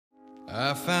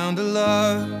I found a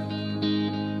love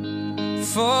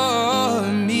for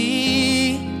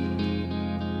me.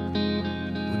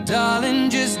 Well, darling,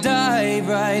 just dive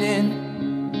right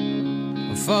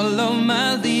in, follow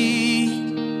my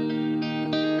lead.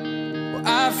 Well,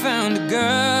 I found a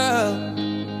girl,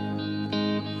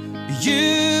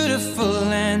 beautiful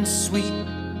and sweet.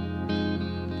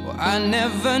 Well, I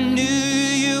never knew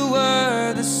you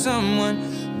were the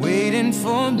someone waiting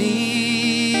for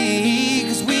me.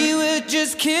 'Cause we were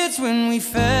just kids when we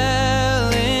fell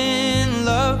in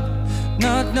love,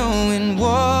 not knowing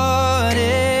what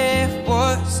it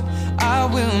was. I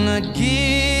will not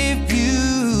give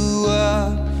you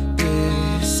up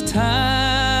this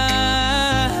time.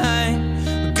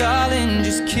 Darling,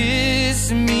 just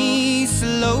kiss me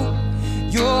slow.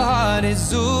 Your heart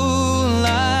is all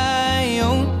I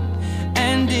own,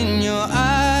 and in your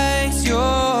eyes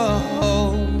you're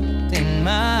holding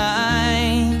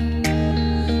mine.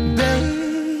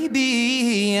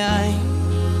 Baby, I'm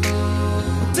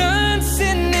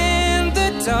dancing in the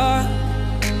dark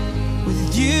with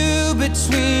you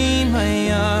between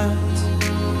my arms,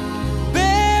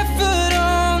 barefoot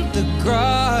on the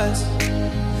grass.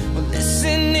 We're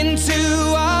listening to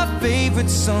our favorite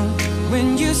song. When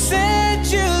you said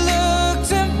you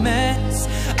looked a mess,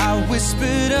 I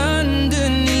whispered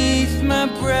underneath my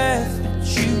breath, but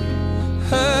you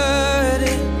heard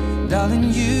it. Darling,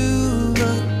 you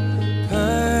look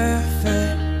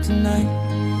perfect tonight.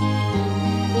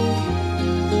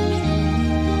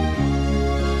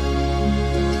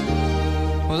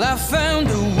 Well, I found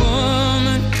a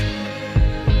woman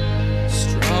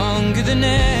stronger than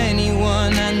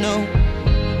anyone I know.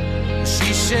 She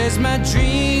shares my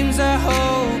dreams. I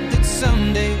hope that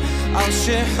someday I'll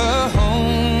share her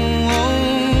home.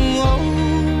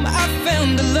 I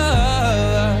found a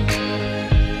love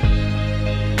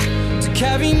to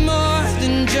carry more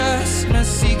than just my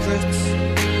secrets,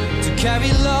 to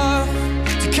carry love,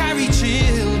 to carry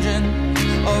children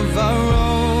of our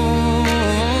own.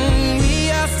 We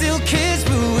are still kids,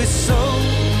 but we're so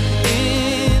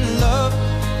in love,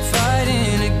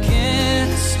 fighting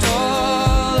against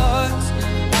all odds.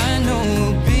 I know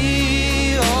we'll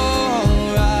be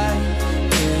alright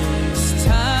this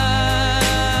time.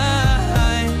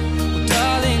 Well,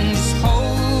 darling, just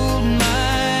hold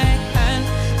my hand,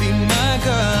 be my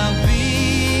girl, I'll be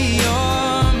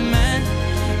your man.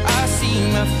 I see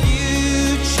my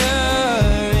future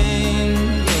in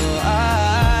your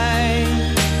eyes.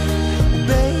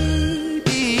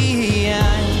 Baby,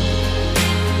 I'm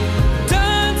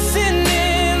dancing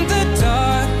in the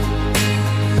dark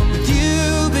with you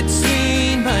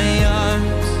between my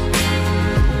arms,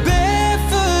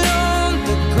 barefoot on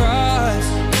the grass,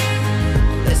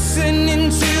 listening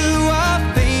to our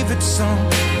favorite song.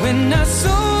 When I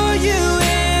saw you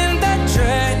in that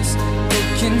dress,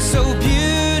 looking so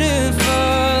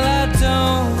beautiful, I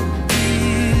don't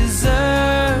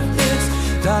deserve this.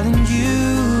 Darling, you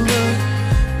look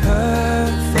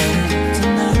perfect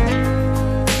tonight.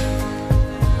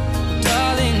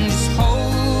 Darling, just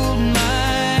hold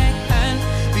my hand,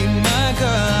 be my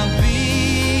girl, I'll be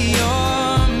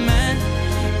your man.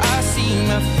 I see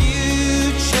my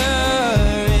future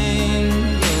in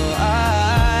your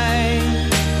eyes.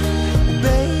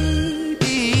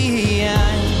 Baby,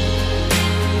 I'm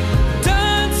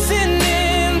dancing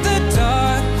in the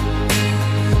dark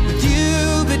with you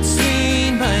between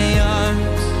my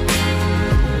arms,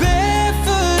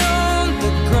 barefoot on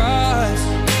the grass,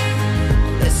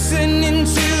 listening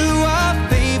to our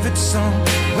favorite song.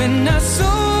 When I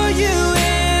saw you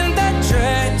in that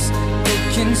dress,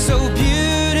 looking so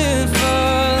beautiful,